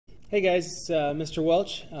Hey guys, it's Mr.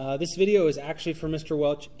 Welch. This video is actually for Mr.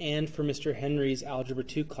 Welch and for Mr. Henry's Algebra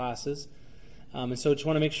 2 classes. And so I just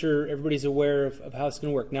want to make sure everybody's aware of how it's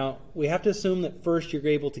going to work. Now, we have to assume that first you're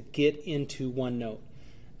able to get into OneNote.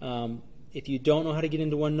 If you don't know how to get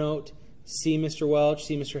into OneNote, see Mr. Welch,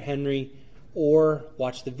 see Mr. Henry, or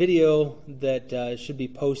watch the video that should be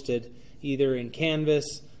posted either in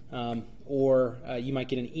Canvas or you might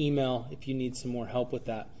get an email if you need some more help with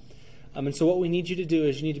that. And so what we need you to do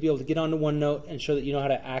is you need to be able to get onto OneNote and show that you know how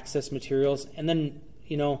to access materials. And then,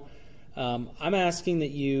 I'm asking that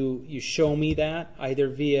you show me that either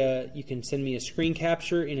via, you can send me a screen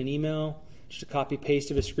capture in an email, just a copy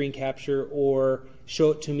paste of a screen capture, or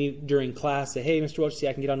show it to me during class. Say, hey, Mr. Welch, see,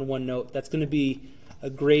 I can get onto OneNote. That's going to be a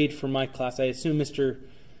grade for my class. I assume Mr.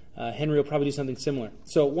 Henry will probably do something similar.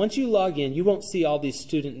 So once you log in, you won't see all these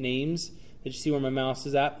student names that you see where my mouse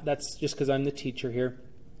is at. That's just because I'm the teacher here.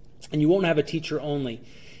 And you won't have a teacher only.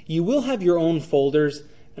 You will have your own folders,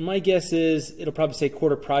 and my guess is it'll probably say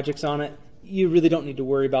quarter projects on it. You really don't need to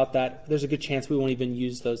worry about that. There's a good chance we won't even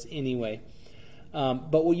use those anyway.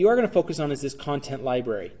 But what you are going to focus on is this content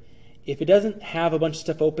library. If it doesn't have a bunch of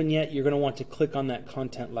stuff open yet, you're going to want to click on that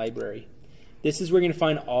content library. This is where you're going to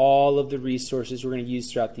find all of the resources we're going to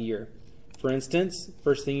use throughout the year. For instance,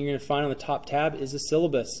 first thing you're going to find on the top tab is a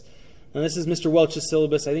syllabus. Now this is Mr. Welch's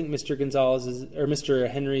syllabus. I think Mr. Gonzalez's or Mr.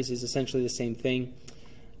 Henry's is essentially the same thing,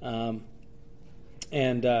 and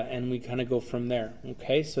we kind of go from there.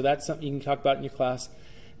 Okay, so that's something you can talk about in your class.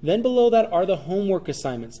 Then below that are the homework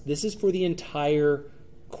assignments. This is for the entire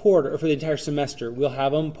quarter or for the entire semester. We'll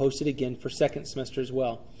have them posted again for second semester as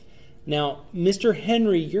well. Now, Mr.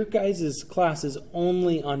 Henry, your guys' class is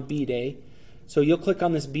only on B Day, so you'll click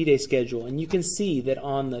on this B Day schedule, and you can see that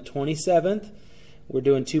on the 27th. We're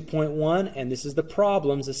doing 2.1, and this is the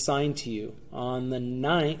problems assigned to you. On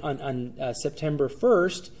the September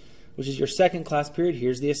 1st, which is your second class period,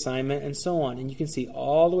 here's the assignment, and so on. And you can see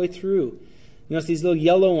all the way through. You notice these little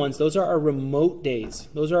yellow ones, those are our remote days.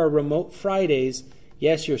 Those are our remote Fridays.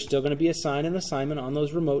 Yes, you're still going to be assigned an assignment on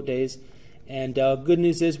those remote days. And good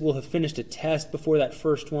news is we'll have finished a test before that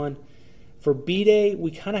first one. For B-Day, we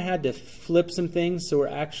kind of had to flip some things, so we'll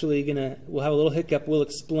have a little hiccup. We'll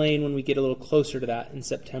explain when we get a little closer to that in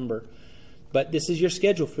September. But this is your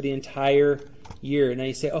schedule for the entire year. Now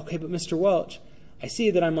you say, okay, but Mr. Welch, I see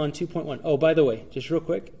that I'm on 2.1. Oh, by the way, just real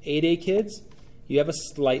quick, A-Day kids, you have a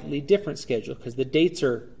slightly different schedule because the dates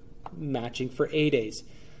are matching for A-Days.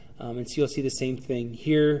 And so you'll see the same thing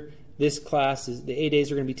here. This class, the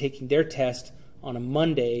A-Days are going to be taking their test on a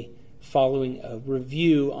Monday, following a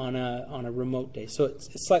review on a remote day. So it's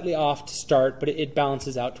slightly off to start, but it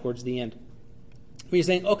balances out towards the end. When you're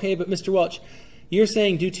saying, okay, but Mr. Welch, you're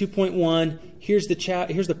saying do 2.1, here's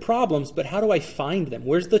the problems, but how do I find them?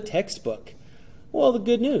 Where's the textbook? Well, the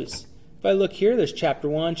good news. If I look here, there's chapter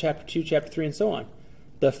 1, chapter 2, chapter 3, and so on.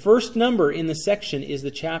 The first number in the section is the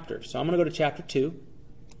chapter. So I'm going to go to chapter 2,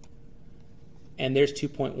 and there's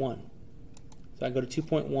 2.1. So I go to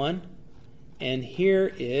 2.1. And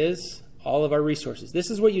here is all of our resources.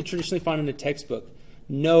 This is what you traditionally find in a textbook.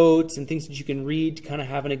 Notes and things that you can read to kind of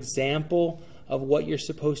have an example of what you're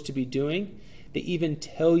supposed to be doing. They even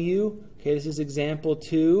tell you, okay, this is example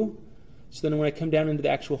 2. So then when I come down into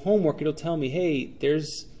the actual homework, it'll tell me, hey,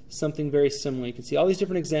 there's something very similar. You can see all these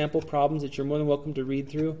different example problems that you're more than welcome to read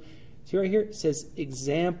through. See right here, it says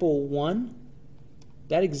example 1.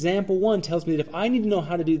 That example 1 tells me that if I need to know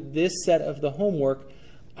how to do this set of the homework,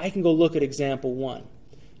 I can go look at example 1.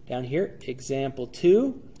 Down here, example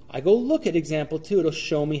 2. I go look at example 2. It'll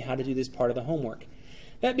show me how to do this part of the homework.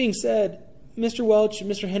 That being said, Mr. Welch and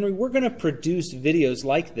Mr. Henry, we're going to produce videos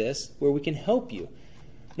like this where we can help you.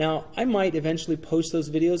 Now, I might eventually post those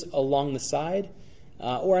videos along the side,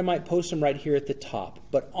 or I might post them right here at the top.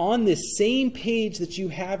 But on this same page that you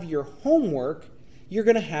have your homework, you're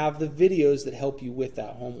going to have the videos that help you with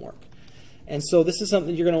that homework. And so this is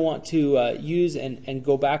something you're going to want to use and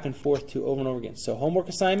go back and forth to over and over again. So homework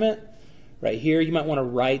assignment, right here, you might want to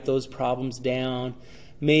write those problems down.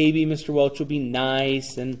 Maybe Mr. Welch will be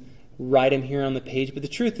nice and write them here on the page. But the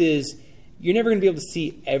truth is, you're never going to be able to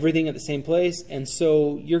see everything at the same place. And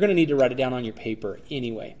so you're going to need to write it down on your paper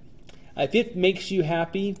anyway. If it makes you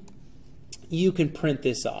happy, you can print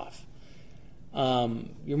this off.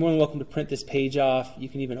 You're more than welcome to print this page off. You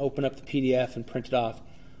can even open up the PDF and print it off.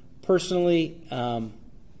 Personally,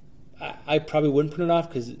 I probably wouldn't print it off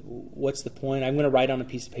because what's the point? I'm going to write on a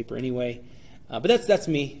piece of paper anyway. But that's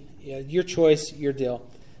me. Your choice, your deal.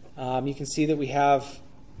 You can see that we have,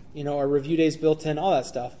 our review days built in, all that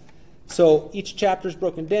stuff. So each chapter is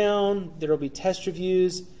broken down. There will be test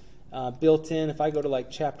reviews built in. If I go to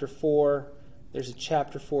like chapter 4, There's a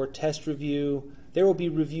Chapter 4 test review. There will be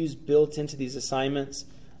reviews built into these assignments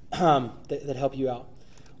that help you out.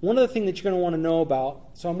 One other thing that you're going to want to know about,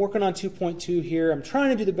 so I'm working on 2.2 here. I'm trying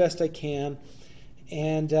to do the best I can,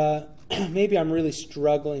 and maybe I'm really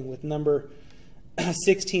struggling with number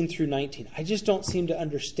 16 through 19. I just don't seem to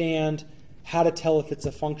understand how to tell if it's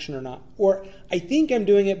a function or not. Or I think I'm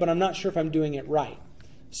doing it, but I'm not sure if I'm doing it right.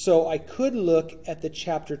 So I could look at the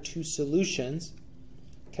Chapter 2 solutions.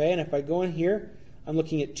 Okay, and if I go in here, I'm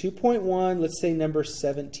looking at 2.1, let's say number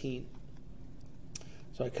 17.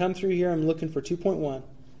 So I come through here, I'm looking for 2.1.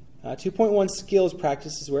 2.1 skills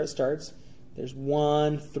practice is where it starts. There's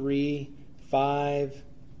 1, 3, 5,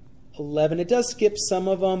 11. It does skip some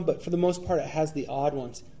of them, but for the most part it has the odd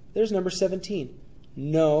ones. There's number 17.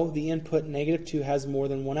 No, the input -2 has more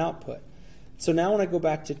than one output. So now when I go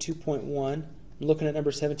back to 2.1, I'm looking at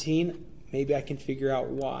number 17, maybe I can figure out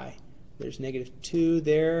why. There's -2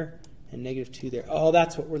 there and -2 there. Oh,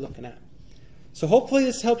 that's what we're looking at. So hopefully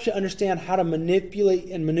this helps you understand how to manipulate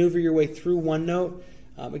and maneuver your way through OneNote.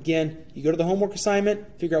 Again, you go to the homework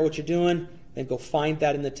assignment, figure out what you're doing, then go find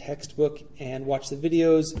that in the textbook and watch the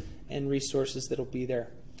videos and resources that'll be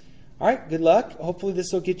there. All right, good luck. Hopefully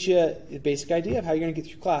this will get you a basic idea of how you're going to get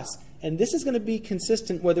through class. And this is going to be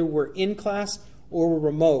consistent whether we're in class or we're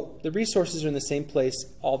remote. The resources are in the same place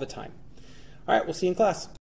all the time. All right, we'll see you in class.